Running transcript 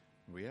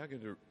We are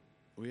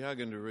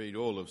going to read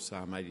all of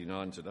Psalm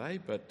 89 today,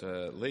 but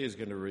Leah's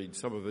going to read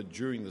some of it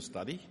during the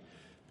study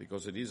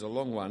because it is a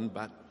long one,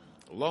 but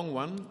a long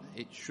one,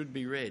 it should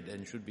be read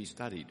and should be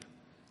studied.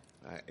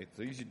 It's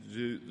easy to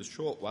do the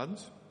short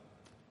ones,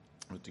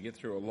 but to get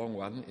through a long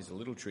one is a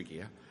little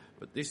trickier,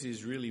 but this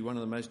is really one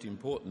of the most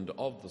important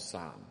of the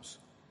Psalms.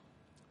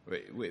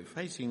 We're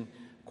facing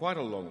quite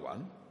a long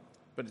one,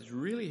 but it's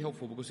really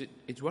helpful because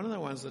it's one of the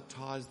ones that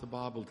ties the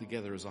Bible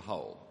together as a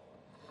whole.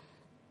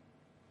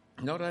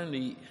 Not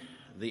only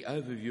the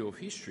overview of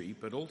history,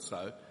 but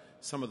also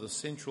some of the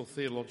central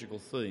theological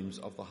themes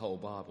of the whole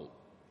Bible.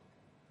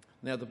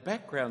 Now, the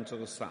background to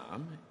the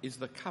psalm is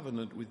the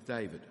covenant with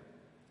David.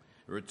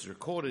 It's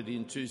recorded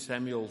in 2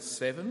 Samuel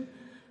 7,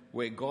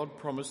 where God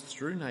promised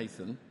through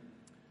Nathan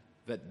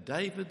that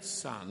David's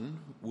son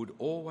would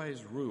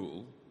always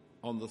rule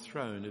on the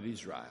throne of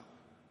Israel.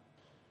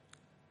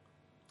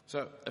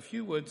 So, a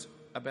few words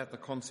about the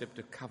concept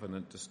of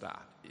covenant to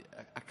start.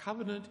 A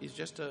covenant is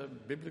just a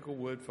biblical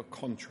word for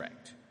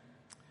contract.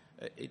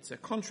 It's a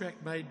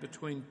contract made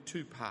between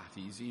two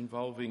parties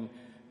involving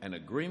an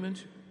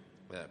agreement,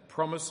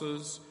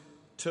 promises,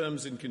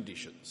 terms and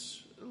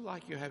conditions,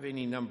 like you have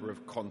any number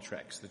of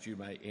contracts that you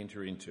may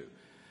enter into.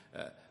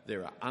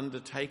 There are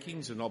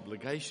undertakings and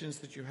obligations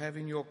that you have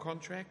in your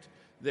contract.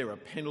 There are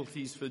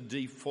penalties for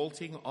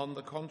defaulting on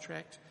the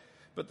contract.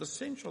 But the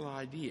central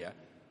idea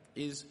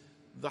is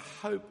the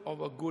hope of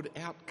a good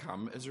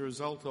outcome as a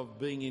result of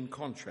being in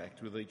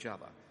contract with each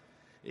other.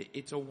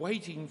 It's a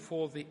waiting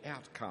for the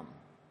outcome,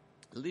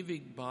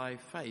 living by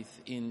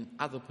faith in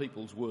other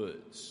people's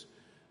words.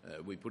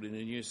 We put in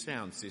a new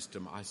sound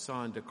system. I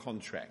signed a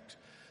contract.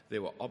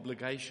 There were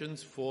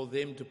obligations for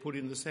them to put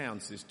in the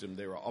sound system.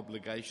 There are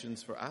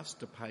obligations for us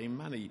to pay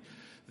money.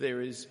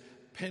 There is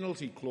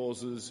penalty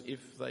clauses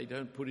if they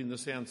don't put in the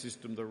sound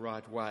system the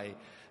right way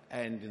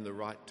and in the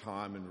right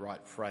time and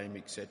right frame,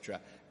 etc.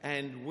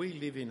 And we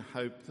live in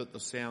hope that the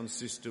sound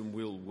system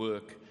will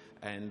work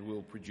and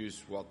will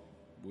produce what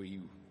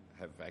we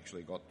have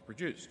actually got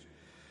produced.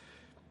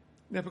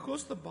 Now,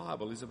 because the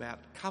Bible is about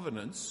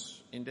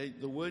covenants, indeed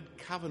the word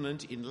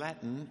covenant in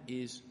Latin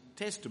is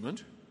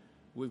testament.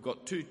 We've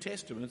got two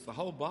testaments. The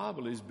whole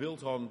Bible is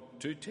built on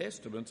two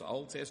testaments,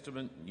 Old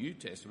Testament, New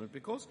Testament,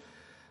 because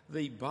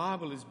the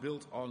Bible is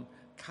built on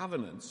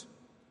covenants,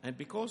 and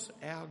because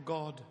our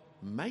God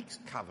makes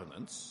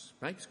covenants,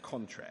 makes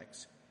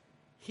contracts,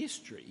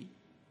 history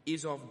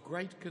is of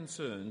great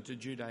concern to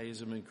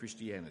Judaism and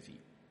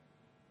Christianity.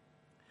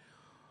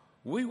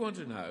 We want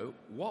to know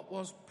what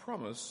was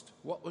promised,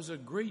 what was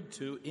agreed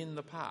to in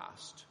the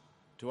past,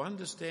 to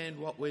understand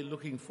what we're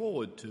looking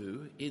forward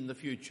to in the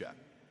future,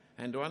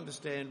 and to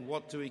understand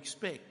what to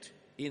expect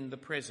in the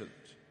present.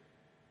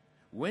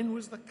 When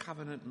was the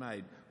covenant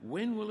made?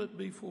 When will it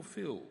be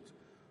fulfilled?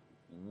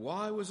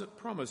 Why was it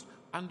promised?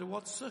 Under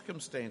what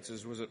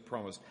circumstances was it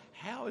promised?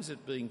 How is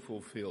it being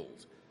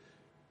fulfilled?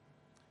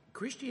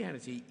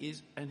 Christianity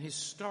is an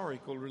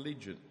historical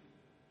religion.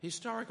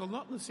 Historical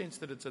not in the sense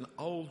that it's an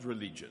old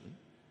religion.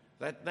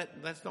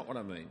 That's not what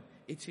I mean.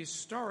 It's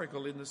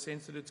historical in the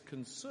sense that it's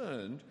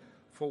concerned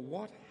for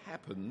what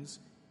happens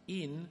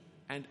in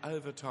and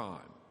over time.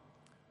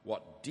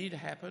 What did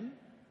happen,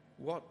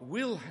 what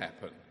will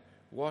happen,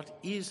 what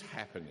is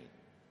happening.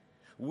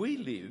 We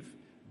live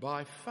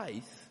by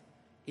faith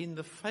in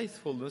the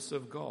faithfulness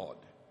of God,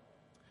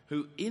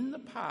 who in the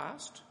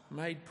past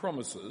made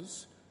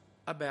promises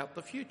about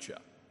the future.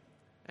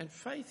 And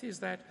faith is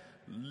that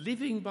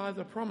living by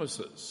the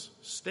promises,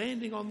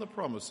 standing on the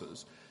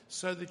promises,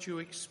 so that you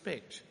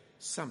expect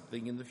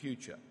something in the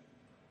future.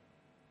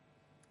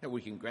 Now,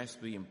 we can grasp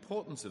the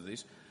importance of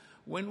this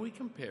when we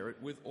compare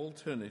it with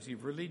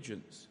alternative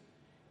religions.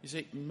 You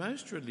see,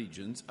 most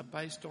religions are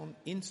based on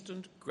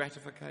instant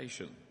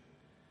gratification.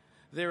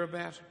 They're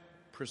about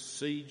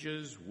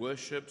procedures,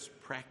 worships,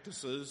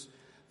 practices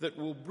that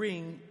will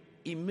bring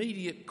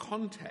immediate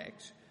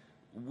contact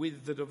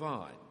with the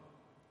divine,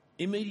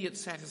 immediate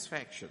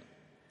satisfaction,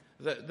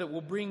 that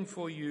will bring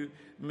for you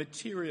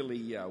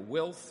materially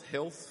wealth,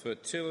 health,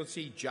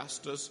 fertility,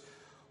 justice,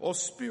 or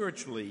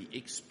spiritually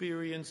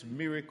experience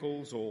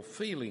miracles or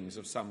feelings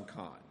of some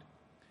kind.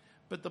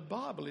 But the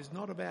Bible is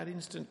not about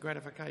instant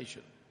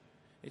gratification.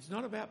 It's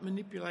not about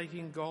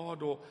manipulating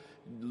God or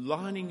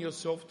lining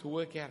yourself to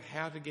work out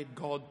how to get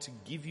God to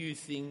give you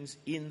things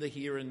in the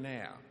here and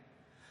now.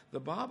 The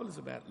Bible is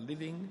about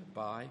living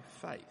by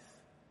faith,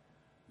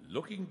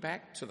 looking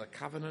back to the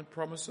covenant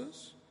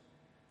promises,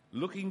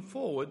 looking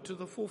forward to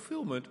the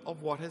fulfilment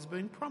of what has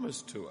been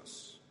promised to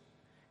us,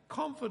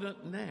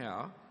 confident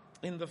now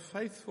in the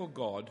faithful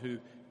God who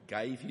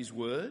gave his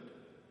word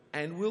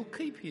and will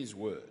keep his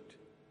word.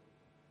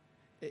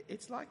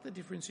 It's like the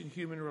difference in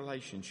human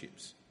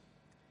relationships.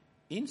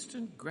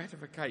 Instant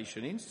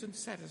gratification, instant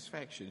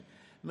satisfaction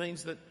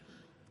means that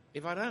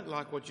if I don't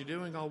like what you're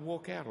doing, I'll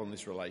walk out on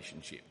this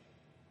relationship.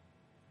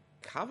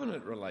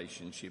 Covenant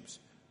relationships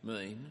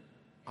mean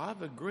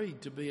I've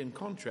agreed to be in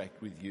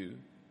contract with you.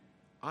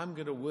 I'm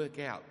going to work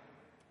out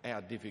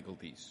our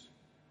difficulties.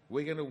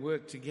 We're going to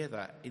work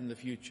together in the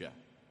future.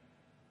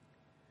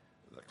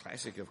 the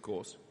classic, of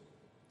course,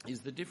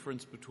 is the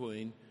difference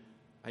between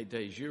a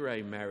de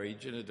jure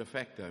marriage and a de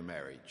facto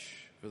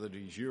marriage. For the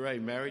de jure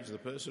marriage, the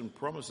person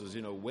promises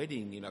in a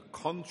wedding, in a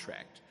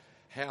contract,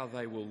 how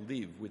they will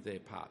live with their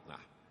partner,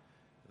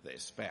 their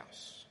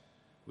spouse.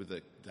 With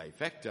a de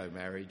facto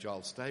marriage,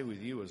 I'll stay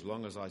with you as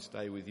long as I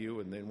stay with you,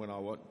 and then when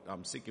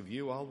I'm sick of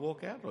you, I'll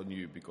walk out on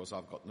you because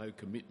I've got no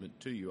commitment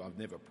to you. I've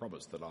never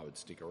promised that I would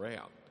stick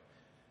around.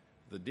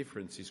 The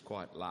difference is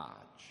quite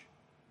large.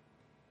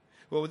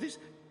 Well, with this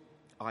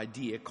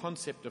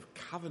concept of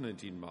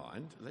covenant in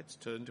mind, let's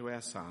turn to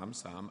our psalm,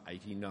 Psalm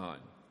 89,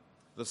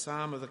 the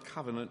psalm of the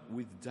covenant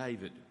with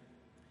David.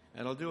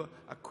 And I'll do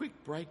a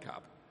quick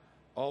breakup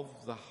of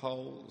the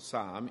whole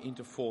psalm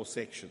into 4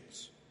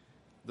 sections.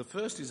 The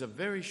first is a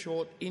very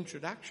short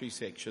introductory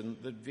section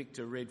that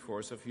Victor read for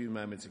us a few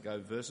moments ago,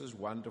 verses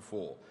 1 to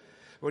 4,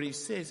 where he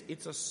says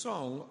it's a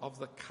song of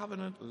the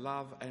covenant,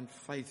 love and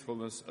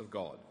faithfulness of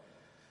God.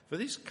 For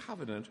this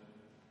covenant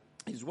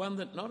is one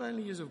that not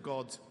only is of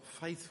God's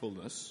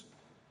faithfulness,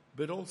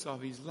 but also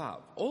of his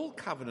love. All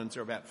covenants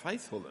are about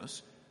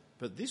faithfulness,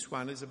 but this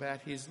one is about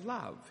his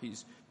love,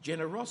 his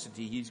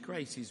generosity, his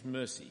grace, his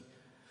mercy.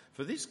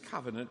 For this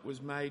covenant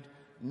was made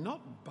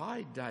not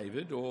by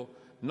David or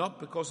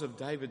not because of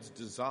David's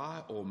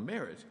desire or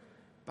merit,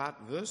 but,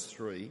 verse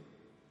 3,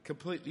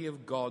 completely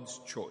of God's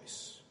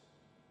choice.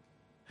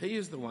 He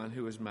is the one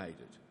who has made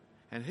it.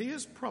 And he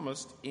has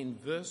promised in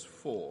verse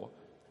 4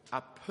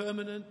 a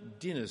permanent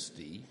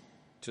dynasty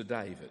to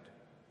David.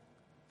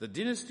 The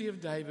dynasty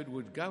of David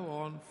would go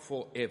on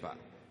forever.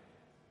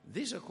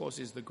 This, of course,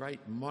 is the great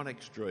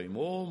monarch's dream.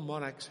 All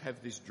monarchs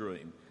have this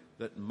dream,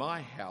 that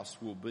my house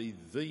will be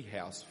the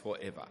house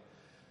forever.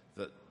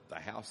 That the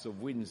house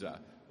of Windsor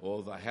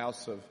or the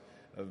house of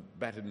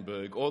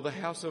Battenberg or the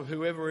house of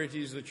whoever it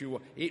is that you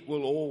want, it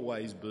will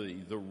always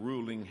be the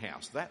ruling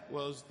house. That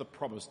was the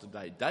promise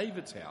today.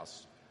 David's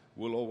house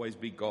will always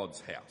be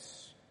God's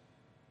house.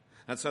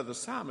 And so the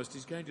psalmist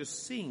is going to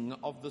sing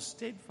of the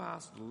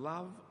steadfast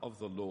love of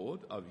the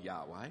Lord, of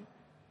Yahweh,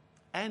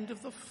 and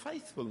of the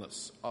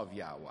faithfulness of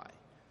Yahweh.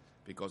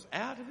 Because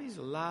out of his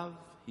love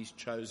he's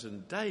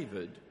chosen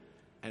David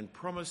and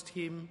promised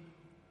him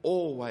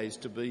always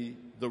to be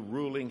the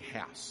ruling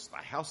house. The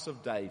house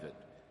of David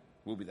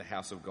will be the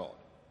house of God.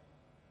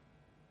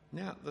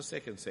 Now, the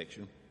second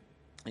section,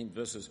 in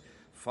verses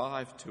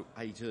 5 to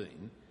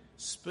 18,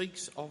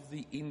 speaks of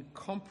the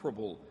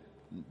incomparable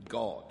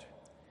God.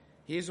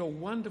 Here's a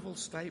wonderful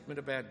statement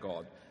about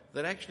God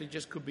that actually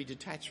just could be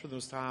detached from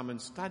the psalm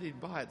and studied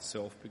by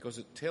itself, because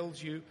it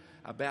tells you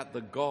about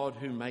the God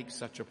who makes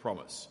such a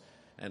promise.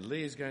 And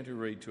Lee is going to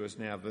read to us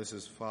now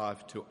verses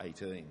 5 to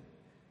 18.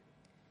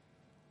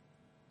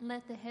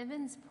 Let the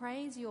heavens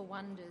praise your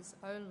wonders,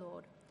 O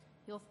Lord,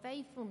 your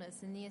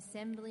faithfulness in the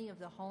assembly of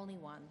the holy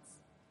ones.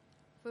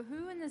 For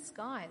who in the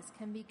skies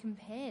can be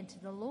compared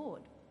to the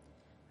Lord?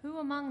 Who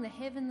among the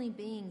heavenly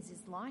beings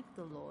is like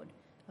the Lord,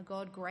 a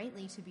God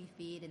greatly to be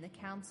feared in the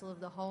council of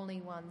the holy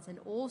ones and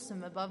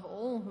awesome above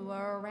all who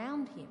are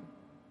around him?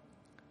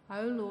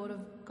 O Lord,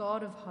 of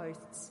God of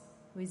hosts,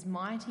 who is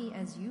mighty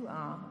as you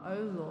are, O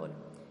Lord,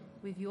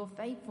 with your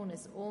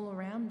faithfulness all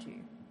around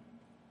you.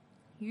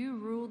 You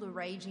rule the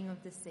raging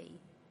of the sea.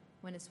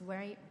 When its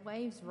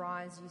waves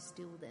rise, you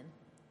still them.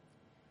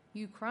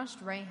 You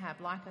crushed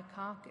Rahab like a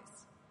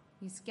carcass.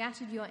 You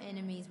scattered your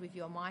enemies with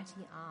your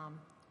mighty arm.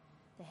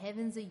 The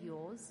heavens are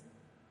yours.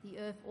 The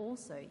earth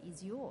also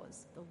is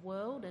yours. The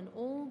world and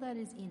all that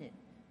is in it,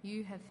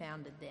 you have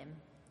founded them.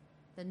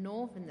 The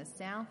north and the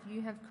south,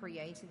 you have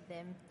created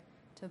them.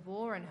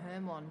 Tabor and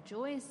Hermon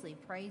joyously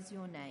praise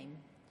your name.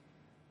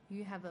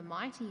 You have a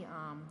mighty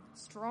arm.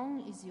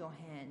 Strong is your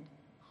hand.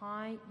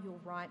 High your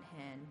right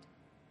hand.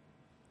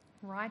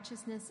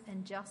 Righteousness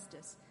and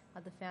justice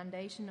are the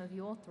foundation of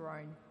your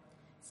throne.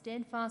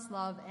 Steadfast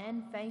love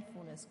and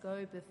faithfulness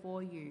go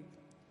before you.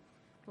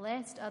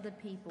 Blessed are the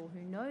people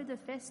who know the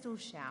festal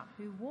shout,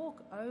 who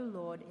walk, O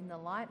Lord, in the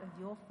light of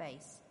your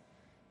face,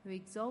 who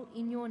exult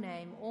in your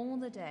name all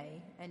the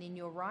day, and in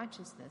your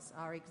righteousness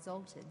are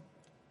exalted.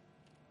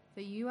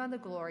 For you are the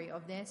glory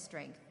of their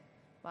strength.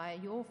 By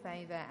your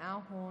favour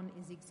our horn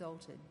is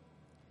exalted.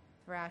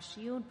 For our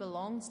shield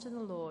belongs to the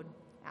Lord,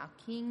 our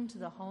King to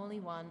the Holy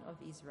One of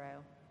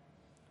Israel.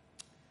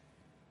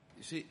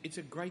 You see, it's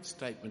a great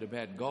statement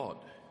about God.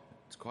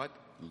 It's quite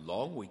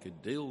long. We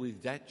could deal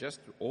with that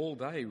just all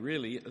day,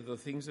 really, the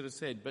things that are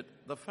said. But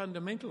the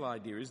fundamental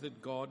idea is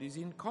that God is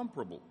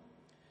incomparable.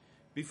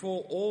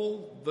 Before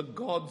all the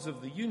gods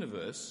of the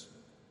universe,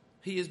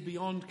 he is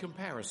beyond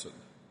comparison,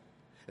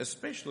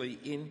 especially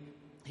in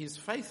his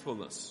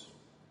faithfulness.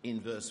 In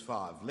verse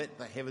 5, let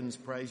the heavens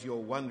praise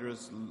your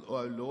wondrous,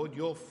 O Lord,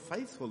 your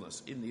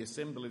faithfulness in the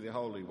assembly of the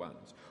holy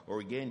ones.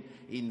 Or again,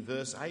 in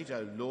verse 8,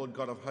 O Lord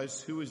God of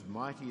hosts, who is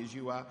mighty as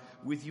you are,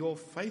 with your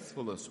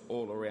faithfulness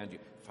all around you.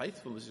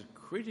 Faithfulness is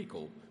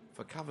critical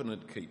for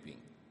covenant keeping.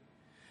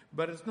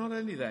 But it's not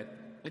only that,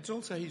 it's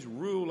also his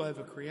rule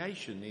over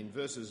creation in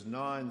verses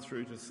 9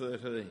 through to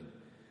 13.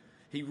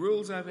 He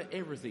rules over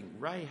everything.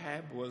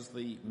 Rahab was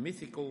the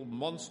mythical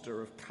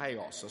monster of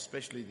chaos,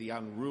 especially the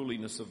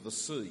unruliness of the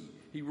sea.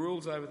 He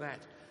rules over that.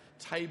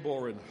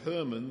 Tabor and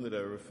Hermon, that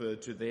are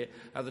referred to there,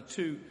 are the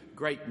two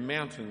great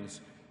mountains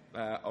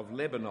of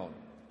Lebanon.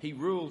 He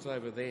rules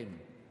over them.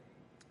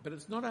 But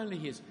it's not only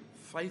his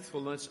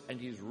faithfulness and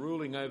his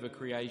ruling over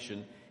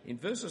creation. In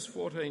verses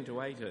 14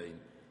 to 18,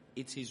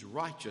 it's his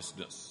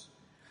righteousness,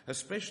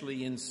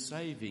 especially in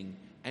saving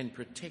and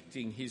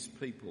protecting his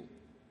people.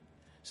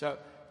 So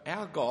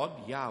our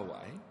God,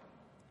 Yahweh,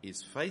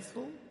 is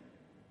faithful,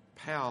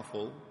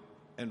 powerful,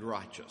 and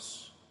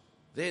righteous.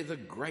 They're the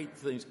great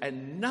things,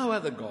 and no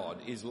other God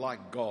is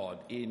like God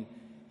in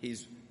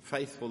his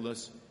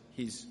faithfulness,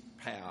 his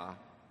power,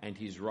 and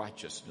his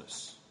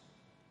righteousness.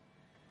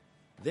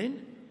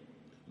 Then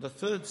the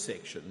third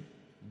section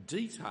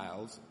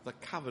details the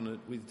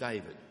covenant with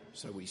David.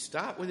 So we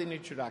start with an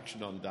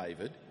introduction on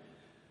David.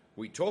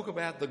 We talk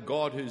about the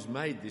God who's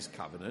made this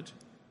covenant.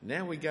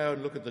 Now we go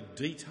and look at the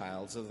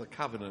details of the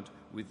covenant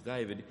with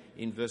David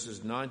in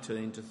verses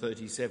 19 to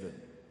 37.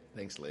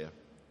 Thanks, Leah.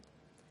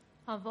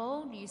 Of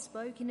old you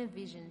spoke in a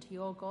vision to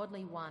your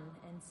godly one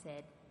and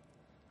said,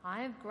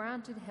 I have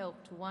granted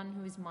help to one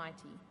who is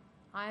mighty.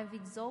 I have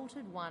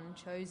exalted one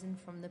chosen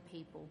from the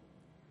people.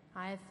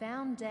 I have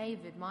found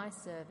David my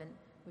servant.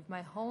 With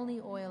my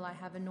holy oil I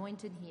have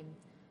anointed him,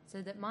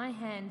 so that my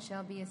hand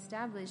shall be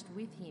established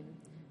with him.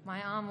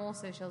 My arm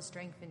also shall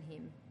strengthen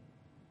him.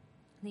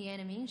 The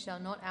enemy shall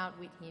not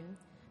outwit him.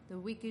 The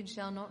wicked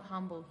shall not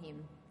humble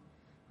him.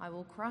 I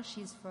will crush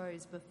his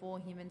foes before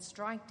him and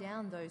strike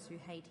down those who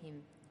hate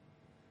him.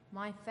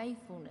 My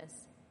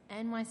faithfulness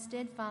and my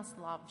steadfast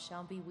love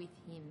shall be with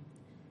him,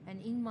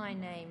 and in my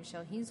name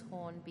shall his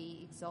horn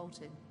be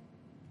exalted.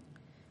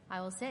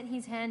 I will set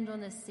his hand on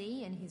the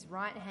sea and his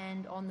right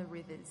hand on the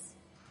rivers.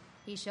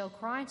 He shall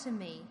cry to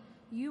me,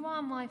 You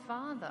are my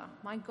Father,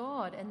 my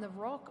God, and the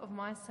rock of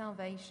my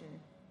salvation.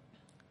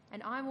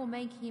 And I will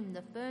make him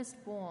the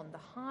firstborn,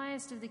 the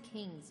highest of the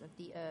kings of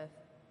the earth.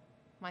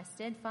 My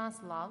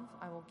steadfast love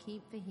I will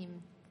keep for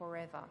him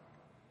forever,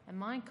 and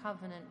my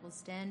covenant will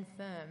stand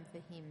firm for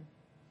him.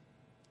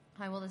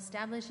 I will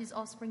establish his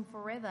offspring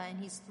forever, and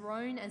his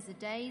throne as the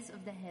days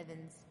of the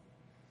heavens.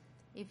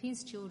 If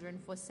his children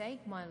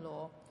forsake my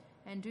law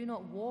and do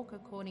not walk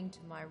according to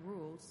my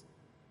rules,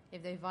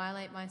 if they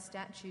violate my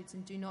statutes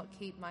and do not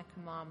keep my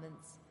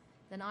commandments,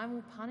 then I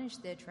will punish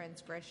their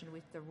transgression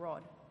with the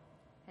rod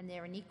and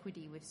their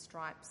iniquity with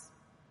stripes.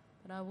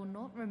 But I will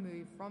not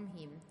remove from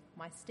him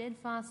my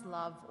steadfast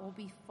love or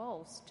be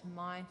false to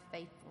my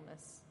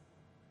faithfulness.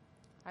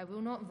 I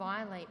will not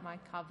violate my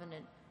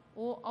covenant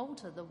or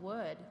alter the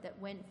word that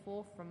went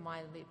forth from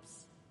my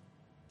lips.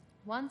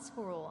 Once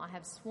for all I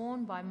have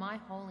sworn by my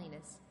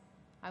holiness,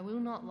 I will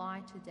not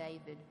lie to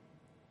David.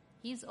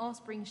 His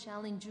offspring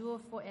shall endure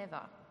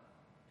forever,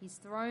 his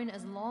throne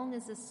as long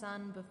as the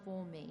sun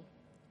before me.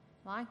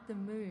 Like the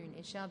moon,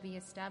 it shall be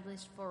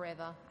established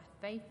forever,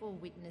 a faithful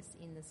witness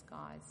in the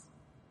skies.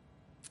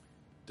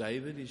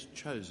 David is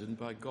chosen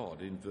by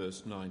God in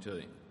verse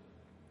 19.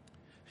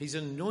 He's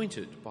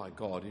anointed by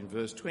God in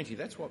verse 20.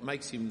 That's what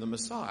makes him the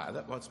Messiah.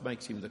 That's what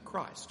makes him the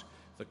Christ.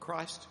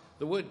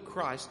 The word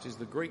Christ is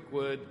the Greek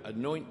word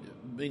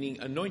meaning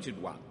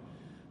anointed one.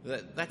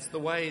 That's the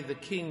way the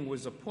king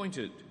was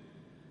appointed.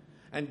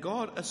 And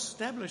God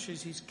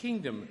establishes his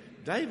kingdom.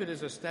 David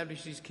has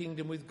established his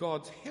kingdom with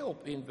God's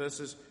help in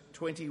verses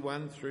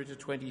 21 through to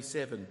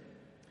 27.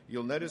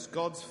 You'll notice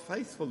God's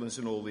faithfulness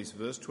in all this.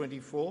 Verse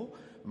 24,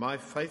 my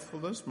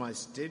faithfulness, my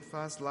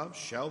steadfast love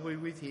shall be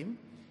with him.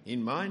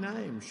 In my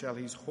name shall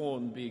his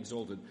horn be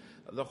exalted.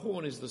 The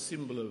horn is the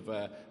symbol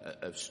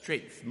of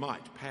strength,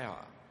 might,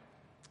 power.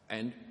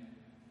 And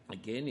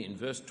again in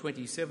verse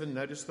 27,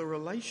 notice the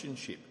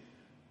relationship.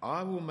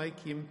 I will make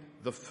him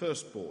the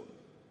firstborn,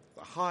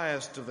 the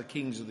highest of the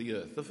kings of the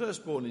earth. The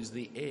firstborn is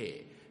the heir.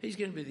 He's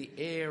going to be the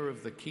heir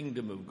of the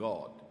kingdom of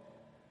God.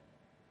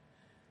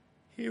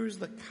 Here is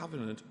the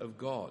covenant of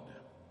God.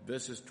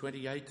 Verses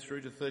 28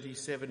 through to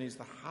 37 is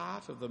the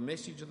heart of the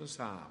message of the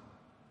psalm.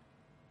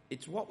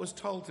 It's what was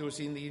told to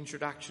us in the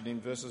introduction in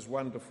verses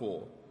 1 to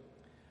 4.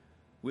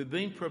 We've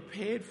been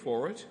prepared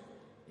for it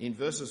in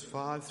verses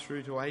 5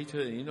 through to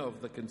 18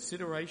 of the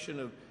consideration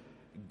of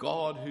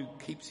God who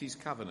keeps his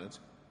covenant.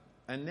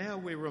 And now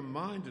we're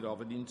reminded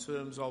of it in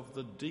terms of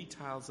the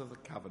details of the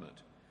covenant.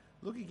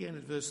 Look again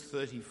at verse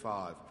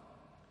 35.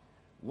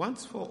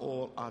 Once for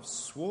all, I've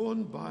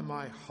sworn by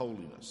my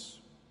holiness,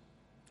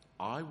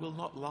 I will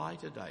not lie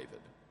to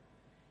David.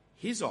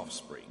 His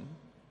offspring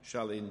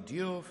shall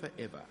endure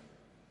forever.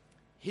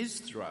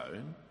 His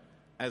throne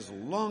as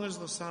long as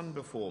the sun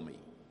before me.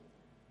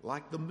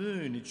 Like the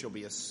moon, it shall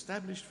be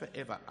established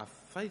forever, a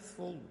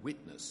faithful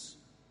witness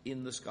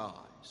in the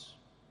skies.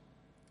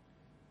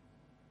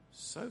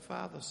 So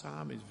far, the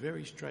psalm is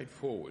very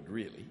straightforward,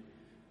 really.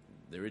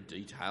 There are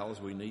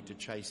details we need to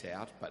chase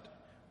out, but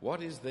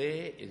what is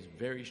there is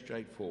very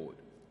straightforward.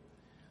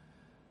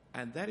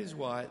 And that is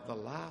why the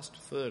last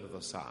third of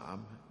the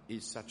psalm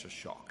is such a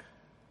shock.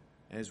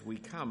 As we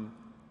come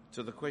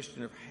to the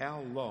question of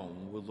how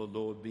long will the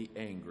Lord be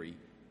angry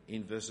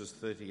in verses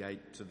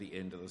 38 to the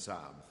end of the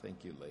psalm.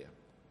 Thank you, Leah.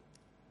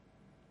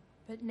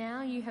 But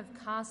now you have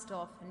cast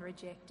off and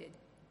rejected.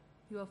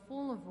 You are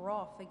full of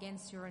wrath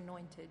against your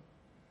anointed.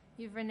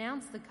 You have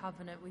renounced the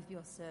covenant with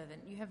your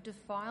servant. You have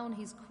defiled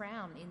his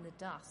crown in the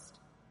dust.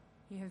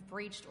 You have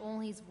breached all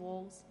his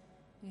walls.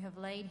 You have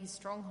laid his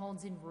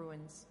strongholds in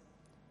ruins.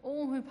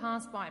 All who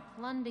pass by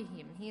plunder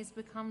him. He has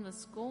become the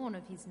scorn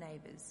of his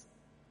neighbours.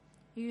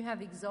 You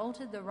have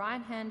exalted the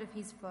right hand of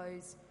his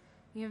foes.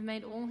 You have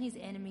made all his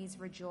enemies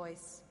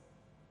rejoice.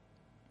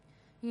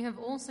 You have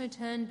also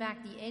turned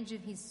back the edge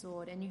of his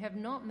sword, and you have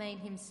not made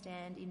him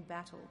stand in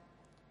battle.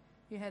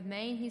 You have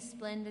made his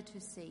splendour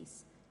to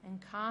cease,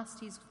 and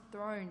cast his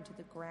throne to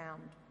the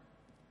ground.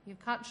 You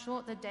have cut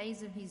short the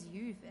days of his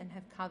youth, and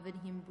have covered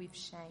him with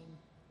shame.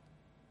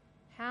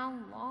 How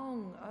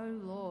long,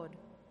 O Lord?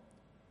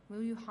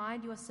 Will you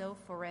hide yourself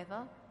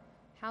forever?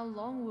 How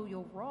long will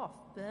your wrath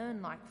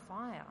burn like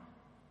fire?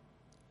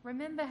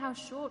 Remember how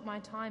short my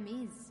time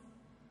is.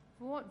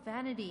 For what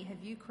vanity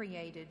have you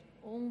created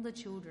all the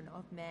children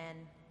of man?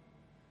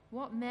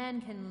 What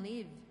man can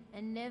live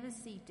and never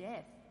see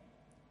death?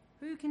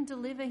 Who can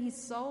deliver his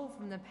soul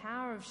from the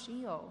power of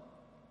Sheol?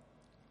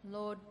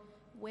 Lord,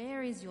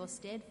 where is your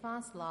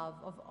steadfast love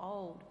of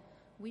old,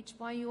 which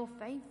by your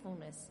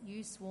faithfulness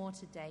you swore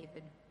to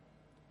David?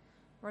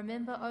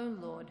 Remember, O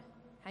Lord,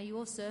 how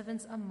your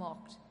servants are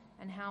mocked,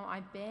 and how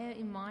I bear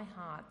in my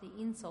heart the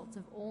insults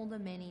of all the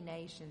many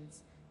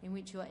nations, in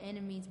which your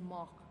enemies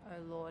mock,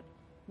 O Lord,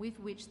 with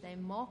which they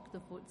mock the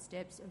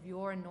footsteps of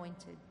your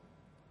anointed.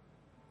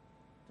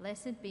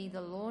 Blessed be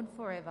the Lord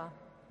forever.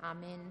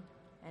 Amen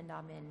and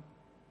amen.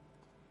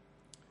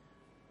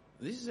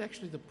 This is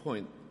actually the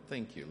point,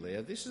 thank you,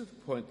 Leah, this is the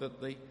point that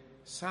the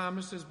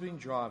psalmist has been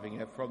driving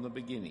at from the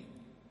beginning.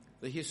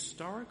 The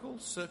historical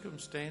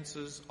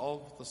circumstances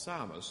of the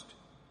psalmist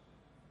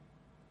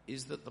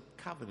is that the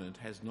covenant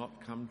has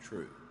not come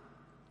true.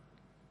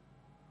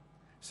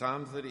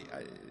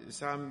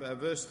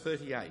 Verse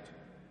 38,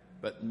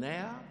 but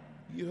now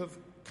you have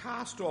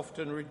cast off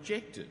and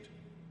rejected.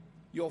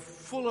 You're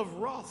full of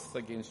wrath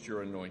against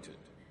your anointed.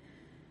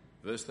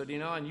 Verse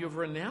 39, you've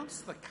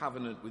renounced the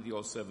covenant with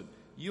your servant.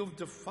 You've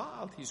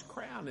defiled his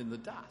crown in the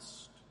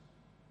dust.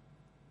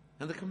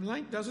 And the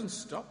complaint doesn't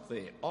stop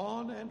there.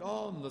 On and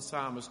on the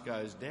psalmist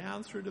goes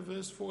down through to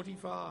verse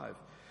 45,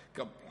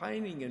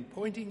 complaining and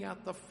pointing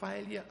out the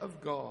failure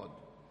of God.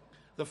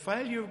 The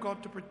failure of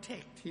God to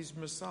protect his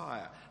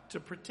Messiah, to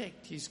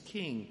protect his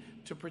king,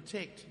 to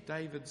protect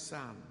David's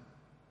son.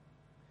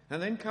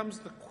 And then comes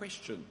the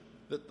question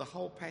that the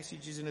whole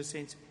passage is in a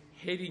sense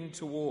heading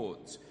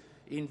towards.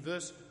 In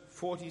verse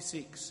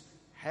 46,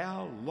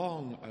 how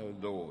long,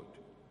 O Lord?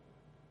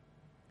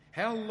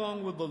 How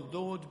long will the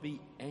Lord be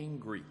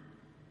angry?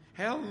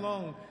 How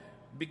long?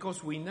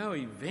 Because we know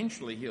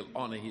eventually he'll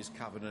honour his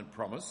covenant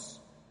promise.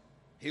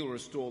 He'll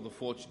restore the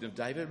fortune of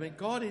David. I mean,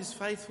 God is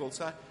faithful,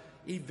 so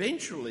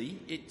eventually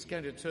it's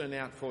going to turn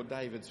out for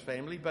David's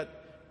family,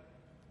 but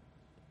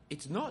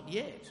it's not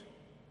yet.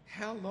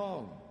 How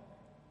long?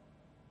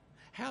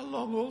 How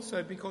long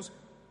also because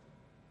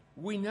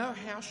we know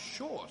how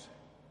short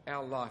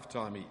our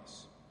lifetime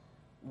is.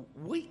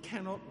 We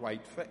cannot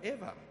wait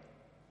forever.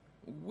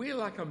 We're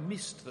like a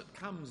mist that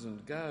comes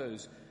and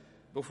goes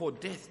before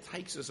death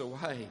takes us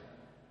away.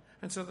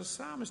 And so the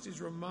psalmist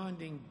is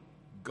reminding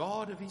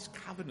God of his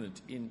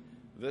covenant in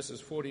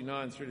verses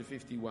 49 through to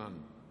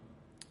 51.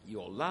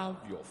 Your love,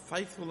 your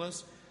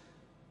faithfulness,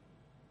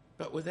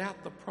 but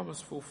without the promise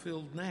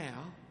fulfilled now,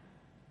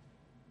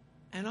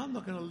 and I'm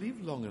not going to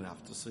live long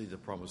enough to see the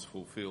promise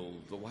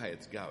fulfilled the way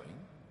it's going.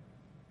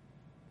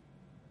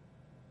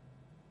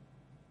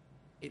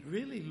 It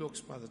really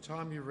looks, by the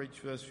time you reach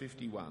verse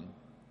 51,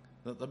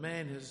 that the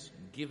man has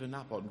given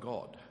up on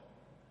God.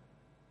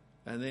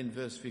 And then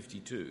verse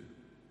 52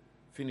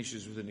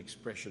 finishes with an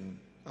expression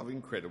of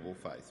incredible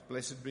faith.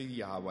 Blessed be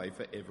Yahweh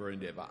forever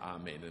and ever.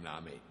 Amen and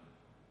amen.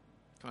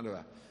 Kind of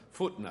a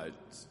footnote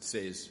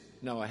says,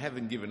 no, I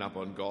haven't given up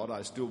on God.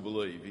 I still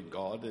believe in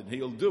God and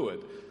he'll do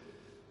it.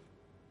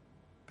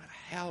 But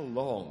how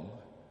long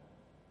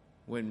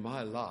when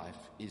my life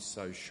is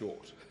so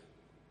short?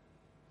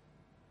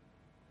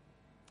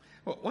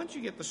 Well, once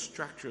you get the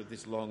structure of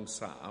this long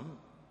psalm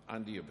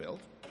under your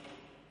belt,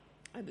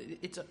 and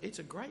it's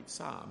a great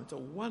psalm, it's a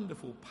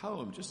wonderful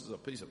poem, just as a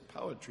piece of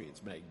poetry,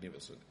 it's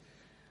magnificent.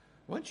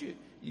 Once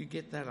you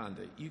get that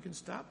under, you can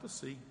start to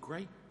see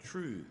great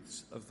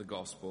truths of the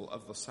gospel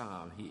of the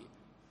psalm here.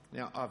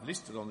 Now, I've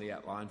listed on the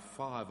outline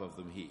 5 of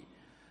them here.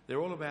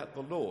 They're all about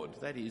the Lord,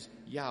 that is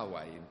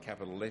Yahweh in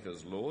capital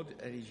letters, Lord,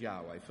 that is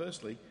Yahweh.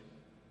 Firstly,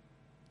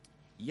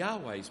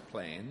 Yahweh's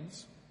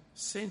plans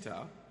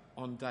centre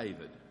on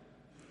David.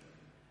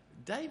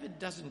 David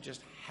doesn't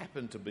just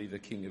happen to be the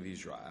king of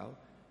Israel.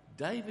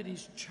 David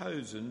is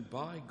chosen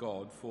by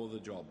God for the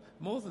job.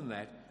 More than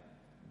that,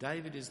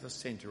 David is the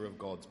centre of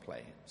God's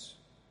plans.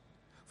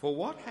 For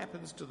what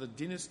happens to the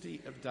dynasty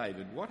of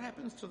David, what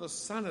happens to the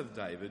son of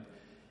David,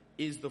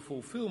 is the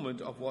fulfilment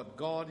of what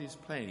God is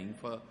planning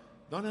for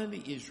not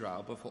only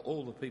Israel, but for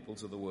all the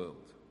peoples of the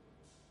world.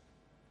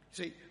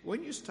 See,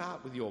 when you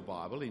start with your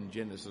Bible in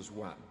Genesis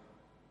 1,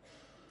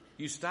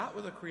 you start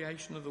with the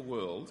creation of the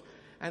world,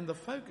 and the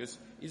focus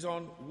is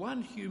on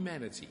one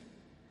humanity,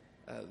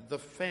 the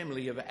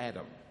family of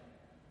Adam.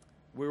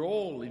 We're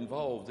all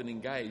involved and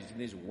engaged in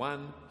this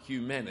one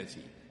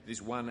humanity,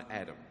 this one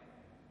Adam.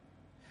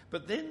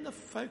 But then the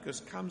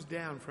focus comes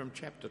down from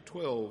chapter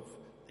 12,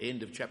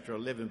 end of chapter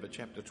 11, but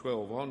chapter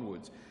 12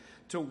 onwards,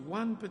 to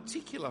one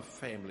particular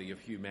family of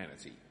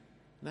humanity,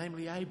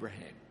 namely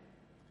Abraham.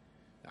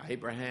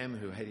 Abraham,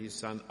 who had his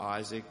son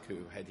Isaac, who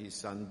had his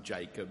son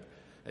Jacob.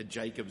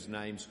 Jacob's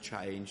name's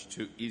changed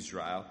to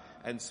Israel,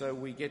 and so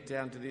we get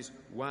down to this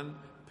one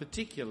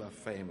particular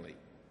family.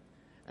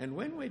 And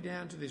when we're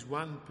down to this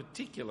one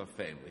particular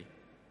family,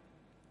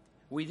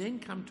 we then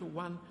come to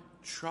one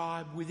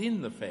tribe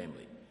within the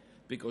family,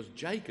 because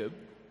Jacob,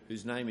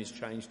 whose name is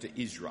changed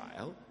to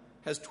Israel,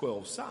 has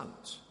 12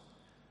 sons.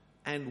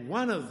 And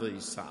one of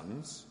these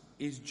sons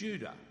is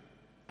Judah.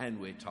 And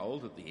we're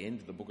told at the end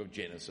of the book of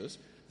Genesis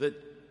that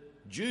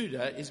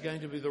Judah is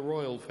going to be the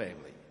royal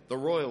family, the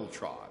royal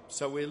tribe.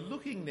 So we're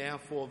looking now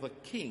for the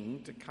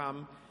king to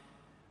come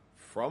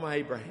from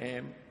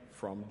Abraham,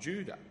 from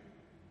Judah.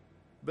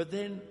 But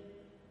then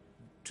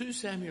 2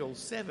 Samuel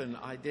 7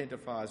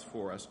 identifies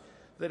for us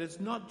that it's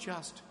not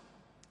just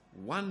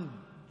one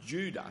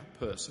Judah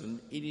person,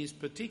 it is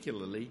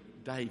particularly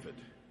David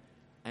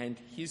and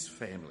his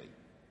family,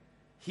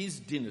 his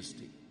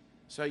dynasty.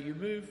 So you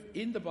move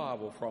in the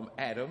Bible from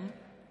Adam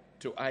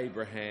to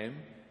Abraham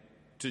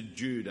to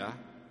Judah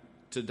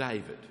to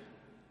David.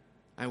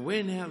 And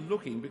we're now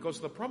looking, because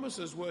the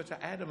promises were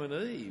to Adam and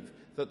Eve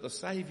that the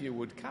Saviour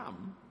would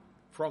come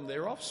from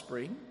their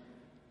offspring,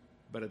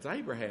 but it's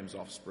Abraham's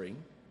offspring,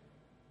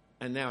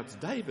 and now it's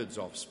David's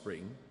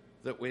offspring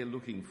that we're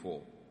looking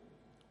for.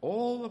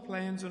 All the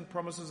plans and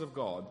promises of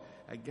God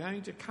are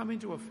going to come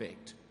into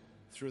effect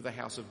through the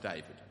house of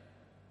David.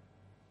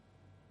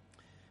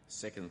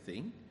 Second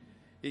thing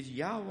is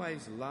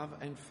Yahweh's love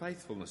and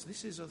faithfulness.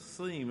 This is a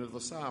theme of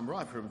the psalm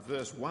right from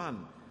verse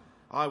 1.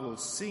 I will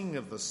sing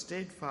of the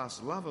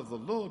steadfast love of the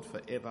Lord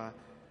forever.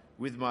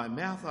 With my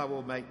mouth I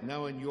will make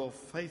known your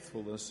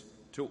faithfulness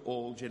to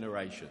all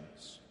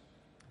generations.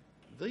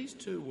 These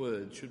two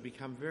words should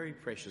become very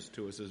precious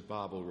to us as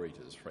Bible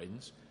readers,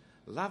 friends.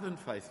 Love and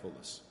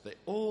faithfulness. They're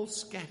all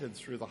scattered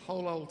through the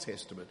whole Old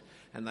Testament,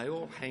 and they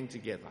all hang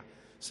together.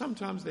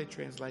 Sometimes they're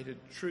translated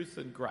truth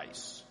and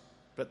grace,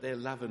 but they're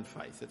love and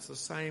faith. It's the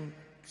same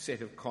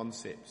set of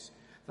concepts.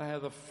 They are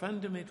the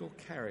fundamental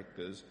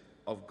characters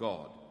of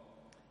God.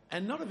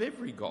 And not of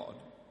every God,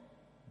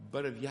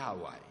 but of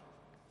Yahweh,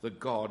 the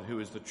God who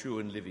is the true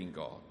and living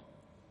God.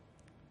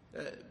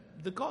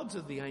 The gods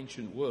of the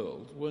ancient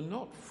world were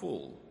not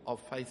full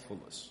of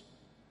faithfulness.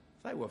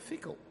 They were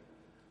fickle.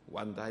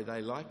 One day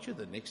they liked you,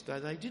 the next day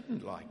they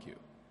didn't like you.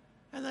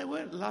 And they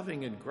weren't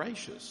loving and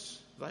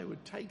gracious. They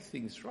would take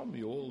things from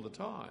you all the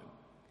time.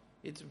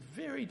 It's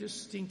very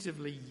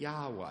distinctively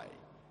Yahweh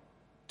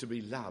to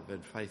be love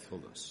and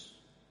faithfulness.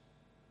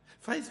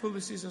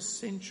 Faithfulness is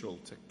essential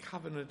to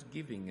covenant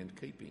giving and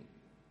keeping.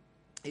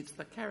 It's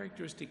the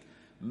characteristic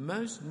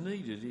most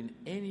needed in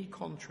any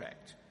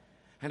contract,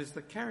 and it's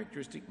the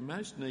characteristic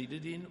most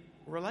needed in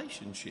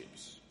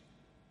relationships.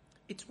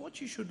 It's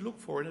what you should look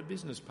for in a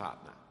business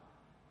partner.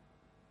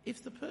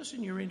 If the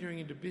person you're entering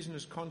into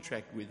business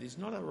contract with is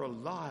not a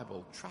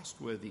reliable,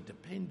 trustworthy,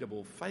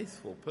 dependable,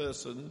 faithful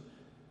person,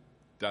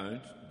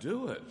 don't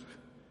do it.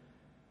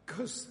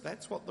 Because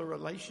that's what the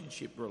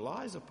relationship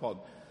relies upon.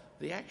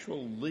 The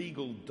actual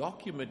legal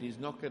document is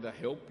not going to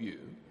help you.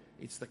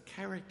 It's the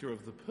character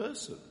of the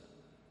person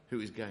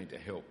who is going to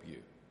help you.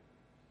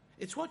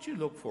 It's what you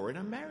look for in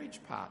a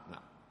marriage partner.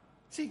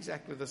 It's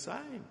exactly the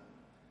same.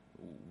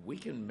 We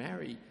can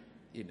marry,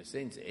 in a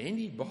sense,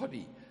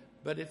 anybody,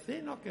 but if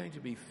they're not going to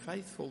be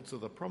faithful to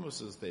the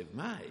promises they've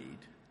made,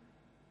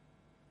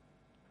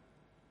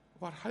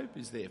 what hope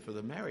is there for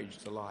the marriage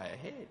to lie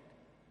ahead?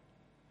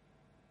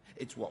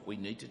 It's what we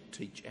need to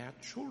teach our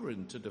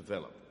children to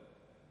develop.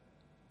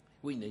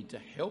 We need to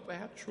help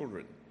our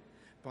children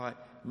by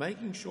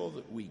making sure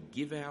that we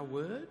give our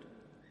word,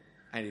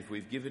 and if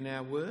we've given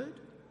our word,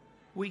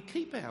 we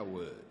keep our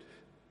word,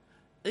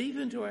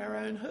 even to our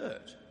own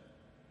hurt.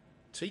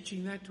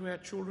 Teaching that to our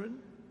children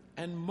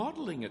and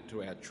modelling it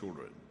to our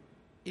children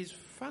is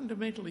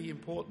fundamentally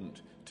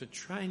important to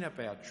train up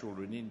our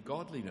children in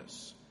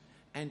godliness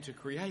and to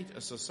create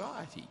a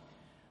society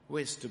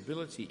where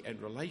stability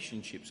and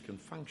relationships can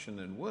function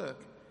and work,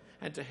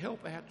 and to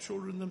help our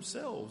children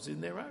themselves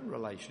in their own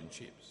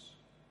relationships.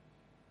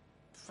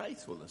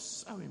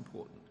 Faithfulness, so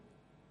important.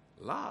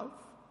 Love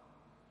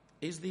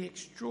is the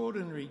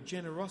extraordinary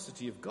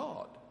generosity of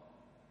God,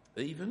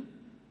 even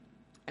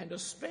and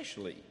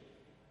especially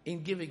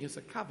in giving us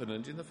a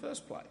covenant in the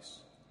first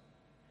place.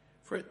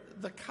 For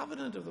the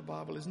covenant of the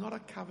Bible is not a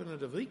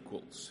covenant of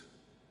equals.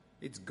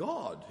 It's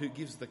God who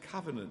gives the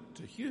covenant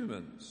to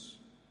humans.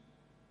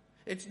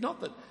 It's not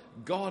that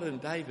God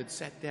and David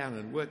sat down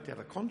and worked out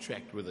a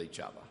contract with each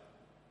other.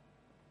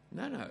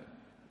 No.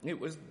 It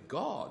was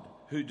God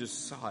who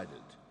decided.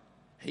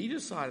 He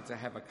decided to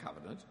have a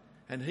covenant,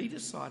 and he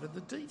decided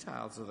the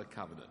details of the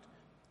covenant.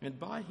 And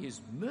by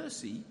his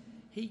mercy,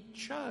 he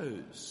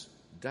chose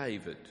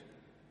David,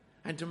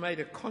 and to make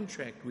a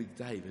contract with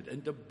David,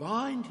 and to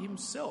bind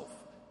himself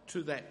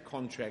to that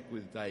contract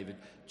with David,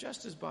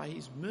 just as by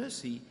his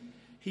mercy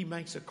he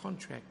makes a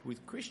contract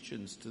with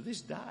Christians to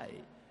this day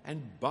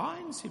and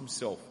binds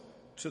himself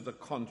to the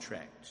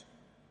contract.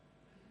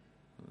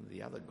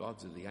 The other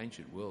gods of the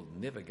ancient world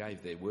never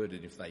gave their word,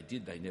 and if they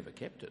did, they never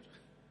kept it.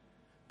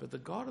 But the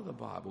God of the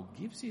Bible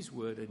gives his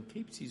word and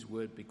keeps his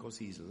word because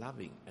he's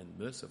loving and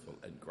merciful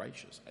and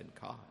gracious and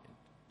kind.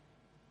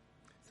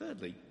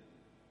 Thirdly,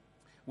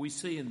 we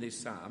see in this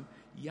psalm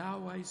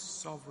Yahweh's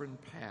sovereign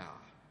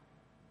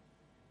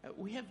power.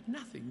 We have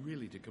nothing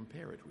really to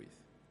compare it with.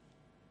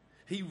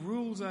 He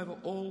rules over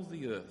all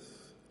the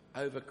earth,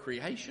 over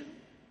creation,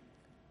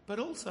 but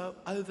also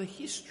over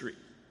history.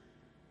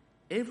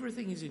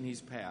 Everything is in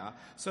his power,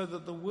 so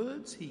that the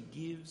words he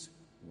gives,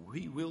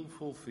 he will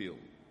fulfill.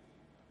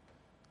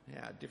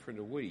 How different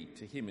are we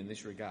to him in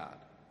this regard?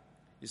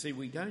 You see,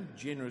 we don't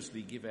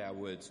generously give our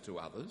words to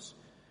others.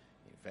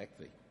 In fact,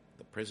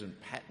 the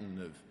present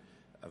pattern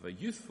of a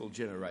youthful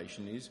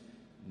generation is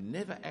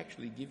never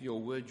actually give your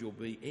word you'll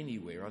be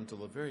anywhere until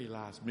the very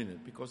last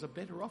minute, because a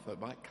better offer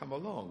might come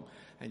along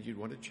and you'd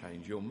want to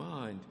change your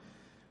mind.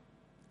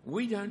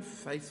 We don't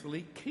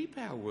faithfully keep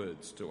our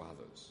words to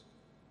others,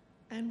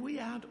 and we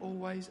aren't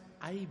always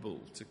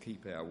able to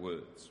keep our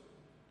words.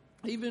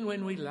 Even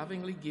when we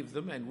lovingly give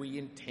them and we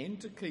intend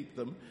to keep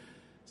them,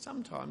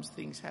 sometimes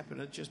things happen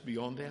that are just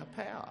beyond our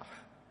power,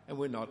 and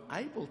we're not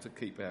able to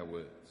keep our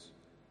words.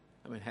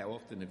 I mean, how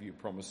often have you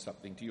promised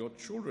something to your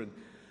children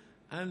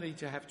only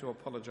to have to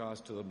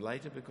apologise to them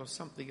later because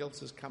something else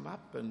has come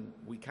up and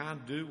we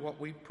can't do what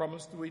we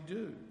promised we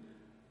do?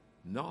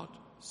 Not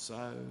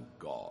so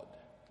God.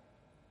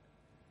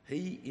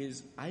 He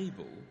is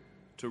able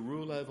to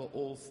rule over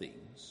all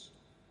things,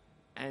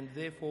 and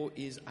therefore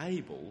is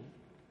able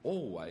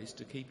always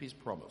to keep his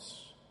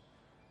promise.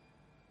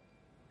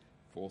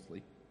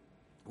 Fourthly,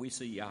 we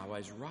see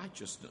Yahweh's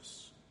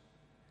righteousness.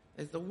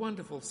 There's the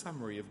wonderful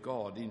summary of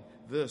God in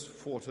verse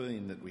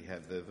 14 that we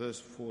have there, verse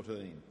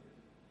 14.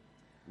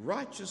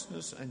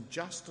 Righteousness and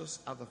justice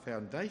are the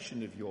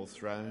foundation of your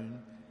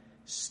throne.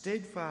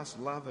 Steadfast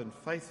love and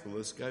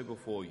faithfulness go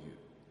before you.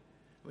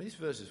 I mean, this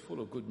verse is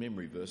full of good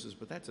memory verses,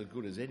 but that's as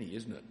good as any,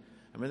 isn't it?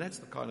 I mean, that's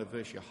the kind of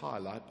verse you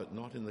highlight, but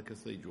not in the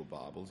cathedral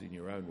Bibles, in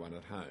your own one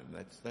at home.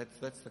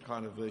 That's the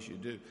kind of verse you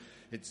do.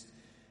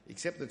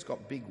 Except that it's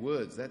got big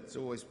words. That's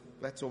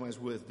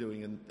almost worth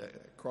doing a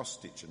cross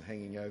stitch and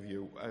hanging over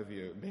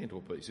your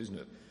mantelpiece, isn't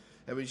it?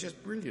 I mean, it's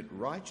just brilliant.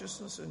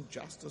 Righteousness and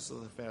justice are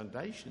the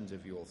foundations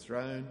of your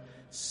throne.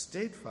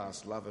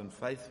 Steadfast love and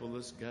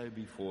faithfulness go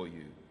before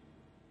you.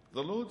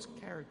 The Lord's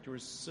character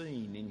is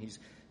seen in his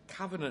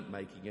covenant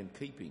making and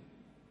keeping.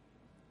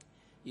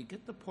 You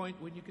get the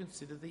point when you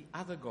consider the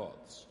other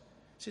gods.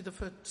 See, the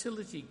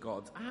fertility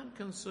gods aren't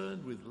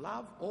concerned with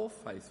love or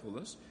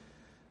faithfulness,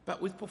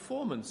 but with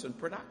performance and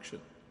production.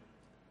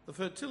 The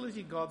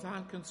fertility gods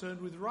aren't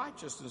concerned with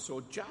righteousness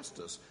or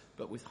justice,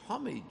 but with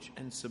homage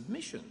and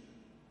submission.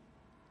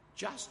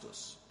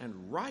 Justice and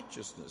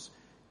righteousness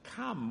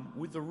come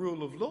with the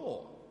rule of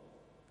law,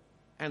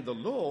 and the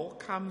law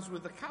comes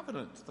with the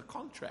covenant, the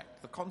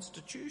contract, the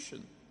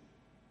constitution.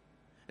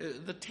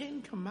 The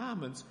Ten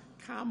Commandments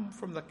come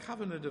from the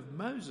covenant of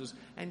Moses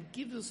and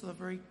give us the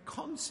very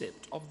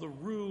concept of the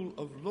rule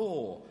of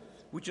law,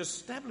 which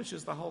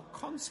establishes the whole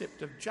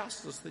concept of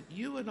justice that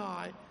you and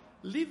I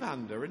live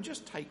under and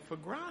just take for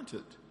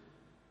granted.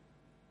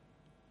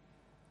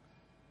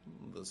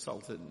 The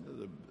Sultan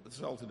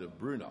of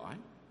Brunei,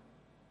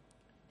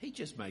 he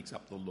just makes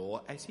up the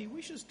law as he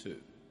wishes to.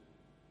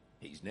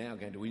 He's now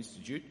going to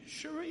institute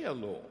Sharia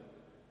law.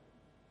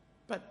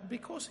 But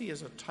because he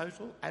is a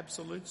total,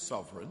 absolute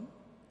sovereign,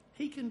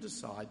 he can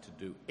decide to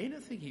do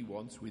anything he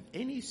wants with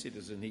any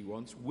citizen he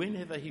wants,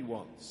 whenever he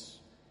wants.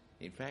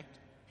 In fact,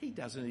 he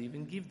doesn't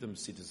even give them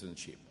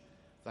citizenship.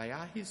 They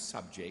are his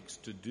subjects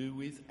to do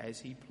with as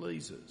he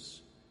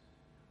pleases.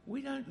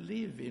 We don't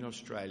live in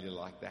Australia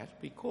like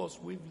that because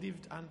we've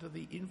lived under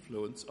the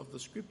influence of the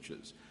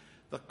Scriptures,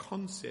 the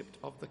concept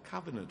of the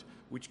covenant,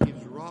 which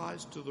gives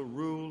rise to the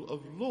rule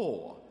of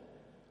law,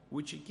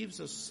 which it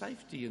gives us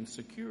safety and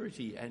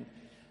security, and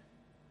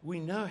we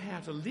know how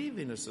to live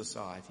in a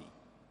society.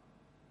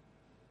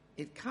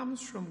 It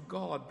comes from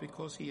God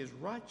because he is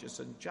righteous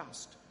and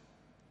just,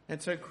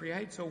 and so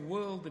creates a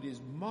world that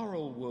is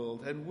moral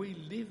world, and we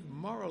live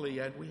morally,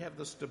 and we have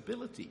the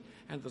stability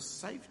and the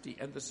safety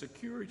and the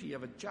security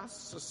of a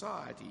just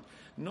society,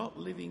 not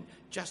living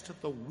just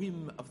at the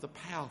whim of the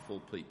powerful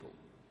people.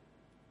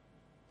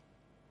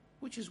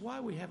 Which is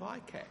why we have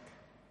ICAC,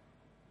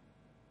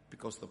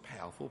 because the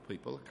powerful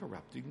people are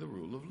corrupting the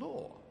rule of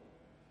law.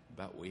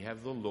 But we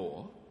have the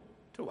law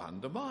to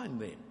undermine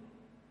them.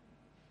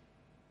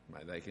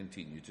 May they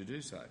continue to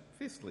do so.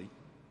 Fifthly,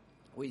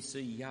 we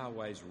see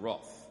Yahweh's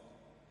wrath.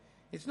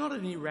 It's not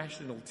an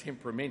irrational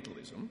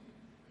temperamentalism.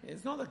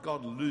 It's not that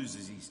God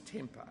loses his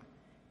temper.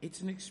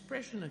 It's an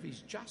expression of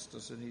his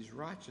justice and his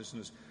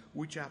righteousness,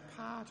 which are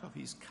part of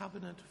his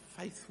covenant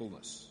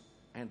faithfulness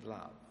and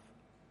love.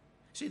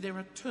 See, there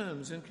are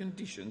terms and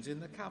conditions in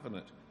the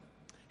covenant.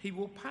 He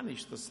will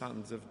punish the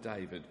sons of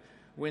David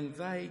when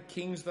they,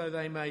 kings though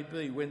they may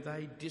be, when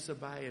they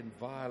disobey and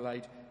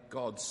violate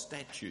God's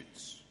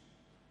statutes.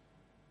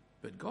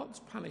 But God's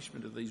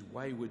punishment of these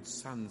wayward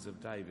sons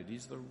of David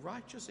is the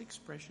righteous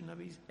expression of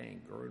his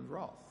anger and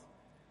wrath.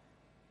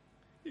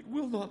 It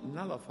will not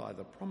nullify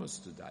the promise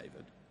to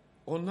David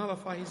or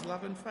nullify his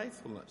love and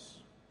faithfulness.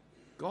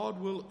 God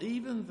will,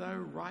 even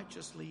though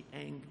righteously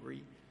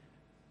angry,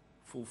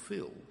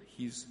 fulfill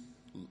his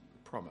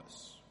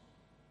promise.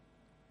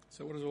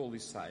 So what does all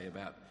this say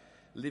about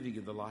living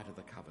in the light of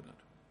the covenant?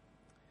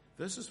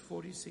 Verses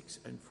 46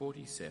 and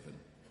 47.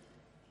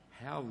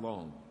 How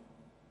long?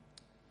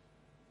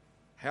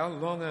 How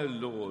long, O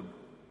Lord,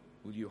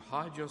 will you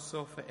hide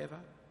yourself forever?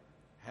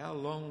 How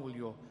long will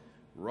your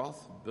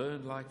wrath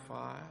burn like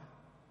fire?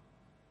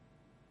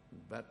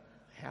 But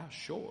how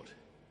short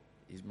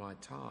is my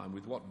time?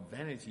 With what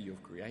vanity you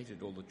have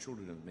created all the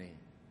children of men.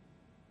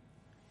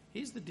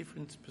 Here's the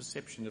different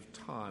perception of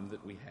time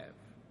that we have.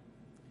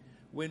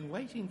 When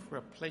waiting for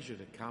a pleasure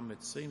to come,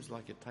 it seems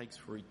like it takes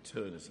for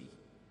eternity.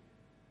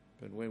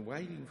 But when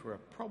waiting for a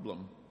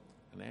problem,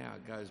 an hour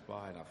goes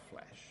by in a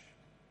flash.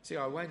 See,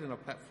 I wait on a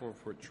platform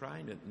for a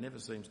train, it never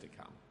seems to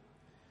come.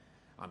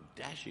 I'm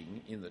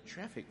dashing in the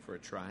traffic for a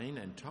train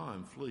and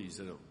time flees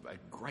at a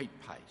great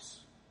pace.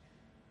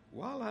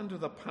 While under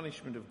the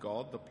punishment of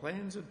God, the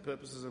plans and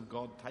purposes of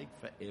God take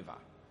forever.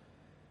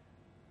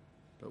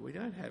 But we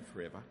don't have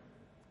forever.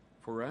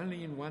 For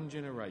only in one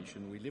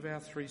generation we live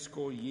our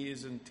 70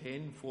 years and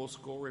 10, 80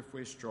 if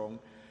we're strong,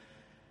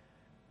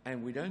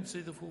 and we don't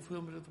see the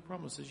fulfilment of the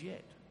promises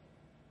yet.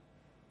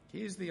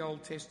 Here's the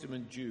Old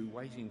Testament Jew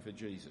waiting for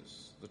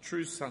Jesus, the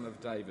true son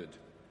of David,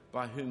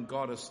 by whom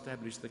God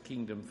established the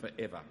kingdom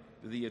forever,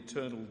 the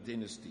eternal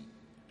dynasty.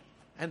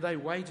 And they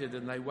waited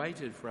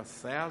for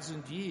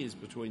 1,000 years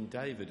between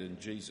David and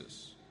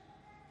Jesus.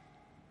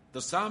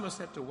 The psalmist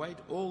had to wait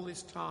all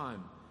this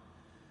time,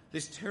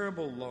 this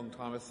terrible long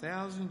time,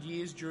 1,000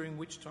 years, during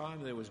which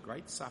time there was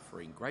great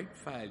suffering, great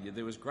failure.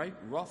 There was great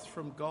wrath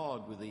from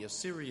God with the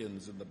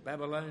Assyrians and the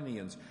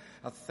Babylonians.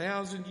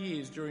 1,000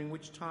 years during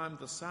which time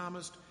the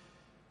psalmist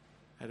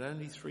had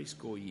only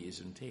 70 years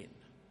and 10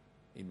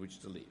 in which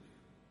to live.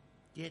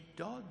 Yet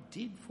God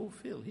did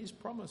fulfill his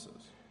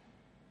promises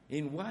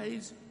in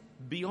ways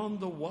beyond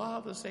the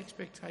wildest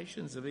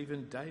expectations of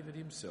even David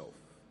himself.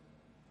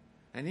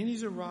 And in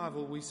his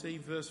arrival we see,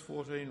 verse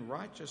 14,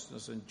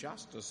 righteousness and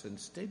justice and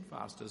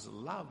steadfastness,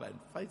 love and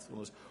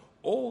faithfulness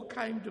all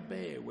came to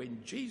bear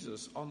when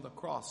Jesus on the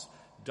cross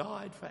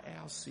died for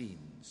our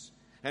sins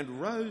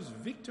and rose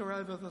victor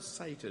over the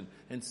Satan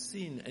and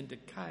sin and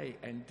decay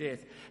and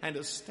death, and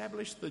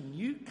established the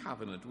new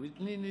covenant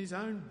within his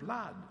own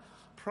blood,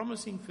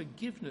 promising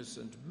forgiveness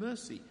and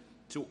mercy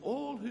to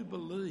all who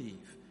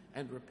believe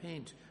and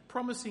repent,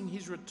 promising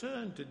his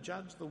return to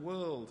judge the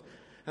world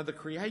and the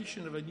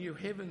creation of a new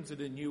heavens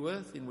and a new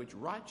earth in which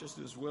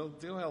righteousness will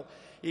dwell.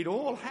 It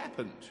all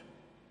happened.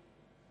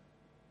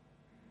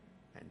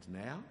 And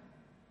now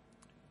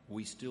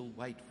we still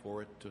wait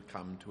for it to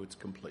come to its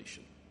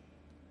completion.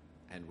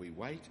 And we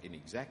wait in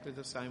exactly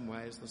the same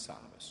way as the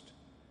psalmist,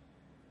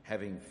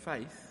 having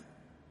faith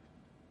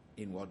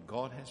in what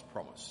God has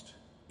promised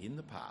in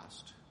the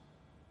past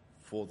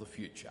for the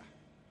future.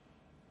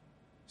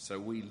 So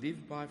we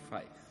live by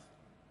faith,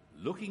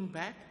 looking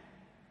back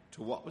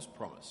to what was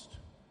promised,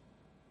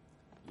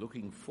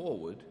 looking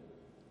forward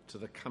to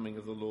the coming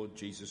of the Lord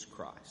Jesus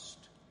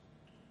Christ,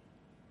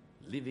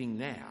 living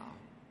now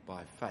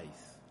by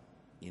faith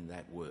in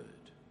that word.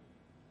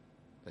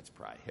 Let's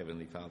pray.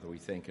 Heavenly Father, we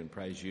thank and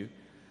praise you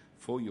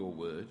for your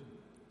word,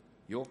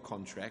 your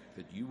contract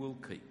that you will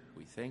keep.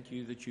 We thank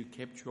you that you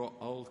kept your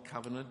old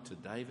covenant to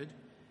David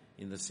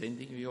in the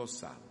sending of your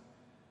Son.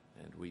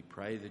 And we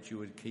pray that you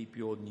would keep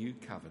your new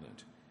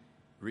covenant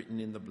written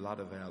in the blood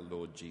of our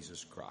Lord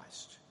Jesus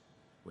Christ,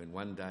 when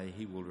one day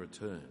he will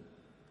return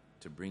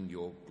to bring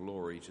your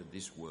glory to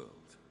this world.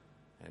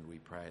 And we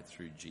pray it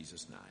through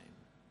Jesus' name.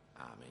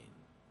 Amen.